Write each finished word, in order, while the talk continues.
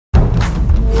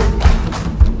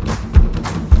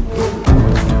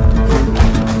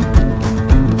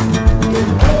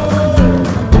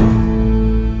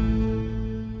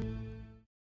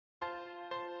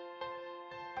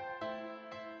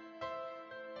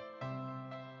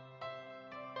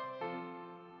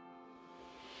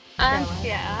Carolina.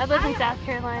 Yeah, I live in South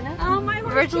Carolina. Oh, my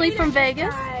Originally from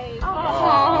Vegas.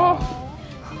 Oh.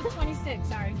 He's 26,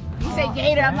 sorry. You say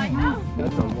gator, I'm like, oh.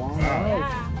 That's a long ride.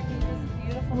 Yeah.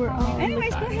 Beautiful. We're all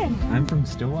Anyways, go ahead. I'm from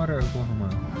Stillwater, Oklahoma.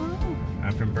 Oh.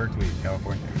 I'm from Berkeley,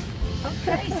 California.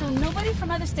 Okay, so nobody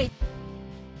from other states.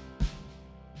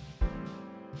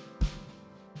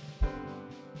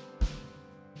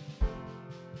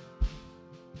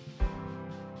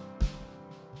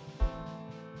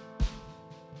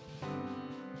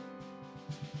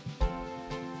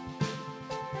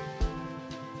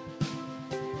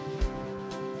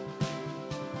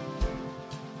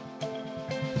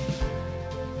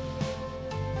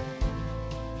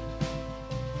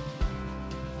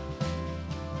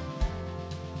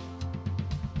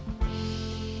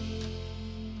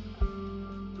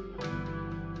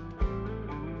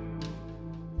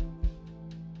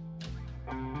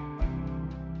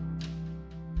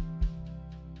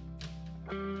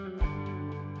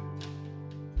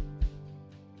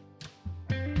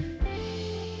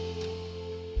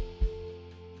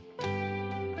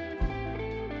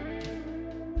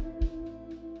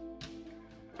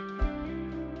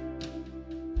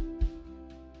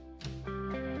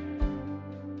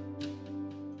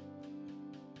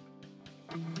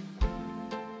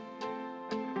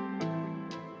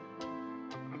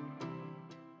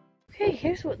 Okay,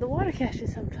 here's what the water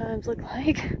caches sometimes look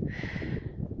like.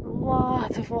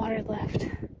 Lots of water left.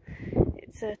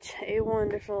 It's such a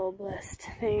wonderful, blessed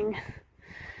thing.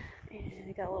 And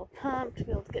I got a little pump to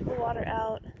be able to get the water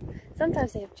out.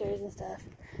 Sometimes they have chairs and stuff.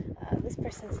 This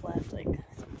person's left like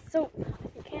some soap,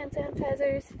 hand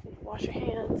sanitizers, you can wash your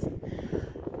hands.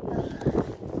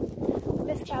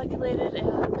 Miscalculated,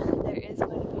 and there is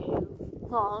going to be a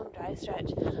long dry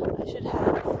stretch. I should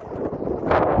have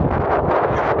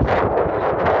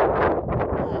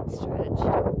that stretch.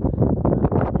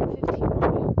 15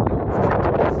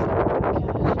 miles.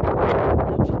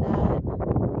 After that,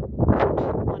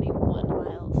 21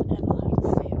 miles, and I'll have to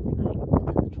stay overnight within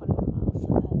the 21 miles. So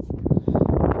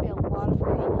that's going to be a lot of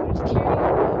water to carry. I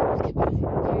have capacity to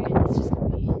carry it. It's just going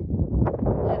to be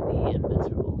heavy and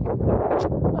miserable. But that's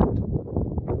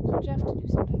what you have to do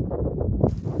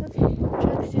sometimes. Okay,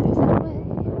 try to stay that way.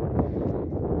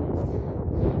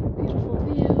 Beautiful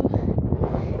view.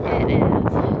 It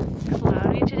is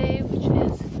cloudy today, which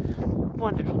is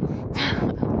wonderful.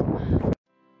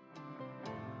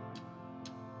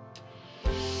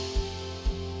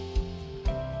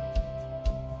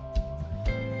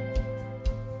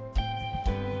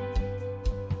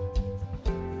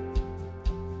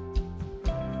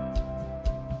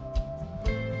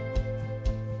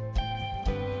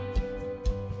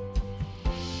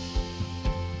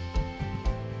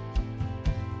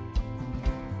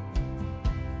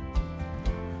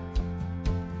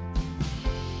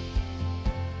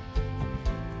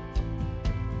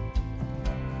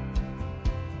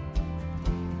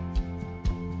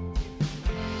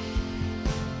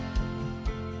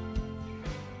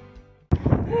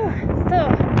 So,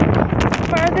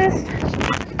 farthest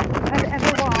I've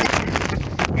ever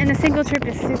walked in a single trip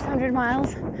is 600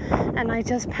 miles, and I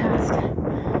just passed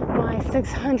my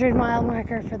 600 mile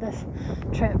marker for this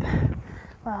trip.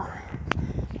 Well,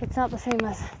 it's not the same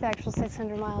as the actual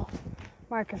 600 mile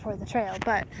marker for the trail,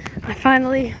 but I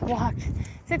finally walked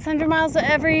 600 miles.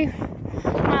 Every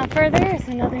mile further is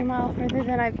another mile further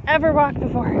than I've ever walked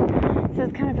before. So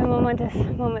it's kind of a momentous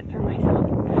moment for myself.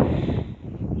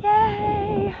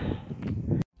 Yay!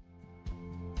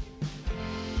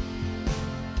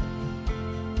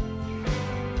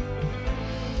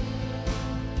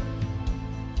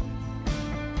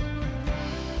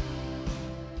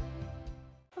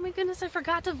 Oh my goodness, I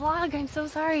forgot to vlog. I'm so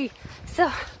sorry.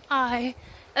 So I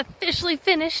officially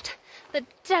finished the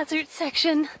desert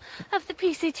section of the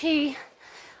PCT.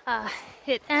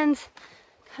 It ends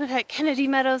kind of at Kennedy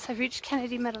Meadows. I reached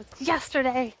Kennedy Meadows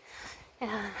yesterday,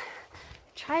 and I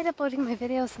tried uploading my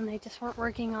videos and they just weren't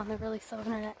working on the really slow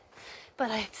internet.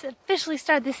 But I officially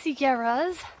started the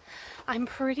Sierras. I'm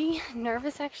pretty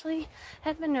nervous actually. I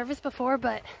hadn't been nervous before,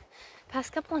 but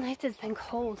past couple of nights it's been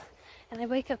cold. And I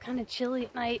wake up kind of chilly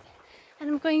at night, and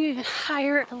I'm going even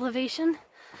higher elevation.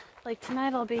 Like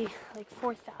tonight I'll be like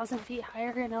 4,000 feet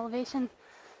higher in elevation.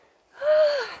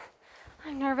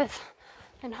 I'm nervous,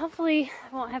 and hopefully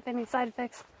I won't have any side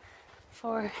effects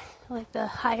for like the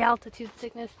high altitude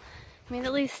sickness. I mean,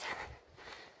 at least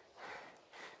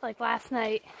like last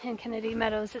night in Kennedy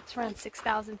Meadows it's around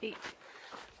 6,000 feet.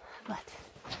 But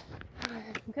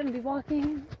I'm gonna be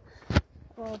walking.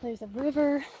 Well, there's a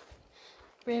river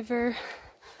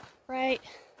right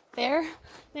there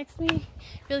next to me.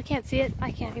 Really can't see it.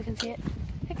 I can't even see it.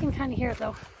 I can kind of hear it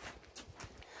though.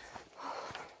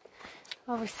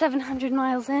 over 700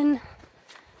 miles in.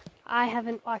 I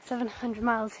haven't walked 700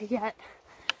 miles yet.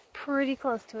 Pretty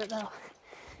close to it though.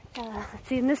 Let's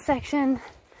see, in this section,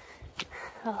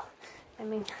 well, I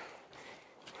mean,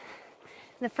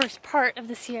 the first part of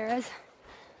the Sierras,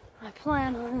 I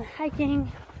plan on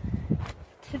hiking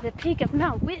to the peak of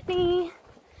Mount Whitney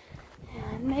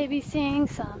and maybe seeing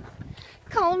some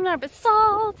columnar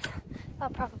basalt.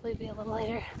 That'll probably be a little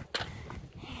later.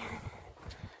 And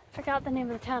I forgot the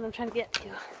name of the town I'm trying to get to,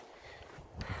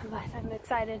 but I'm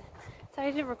excited. Sorry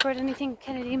I didn't record anything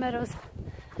Kennedy Meadows.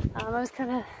 I was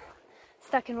kind of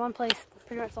stuck in one place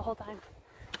pretty much the whole time.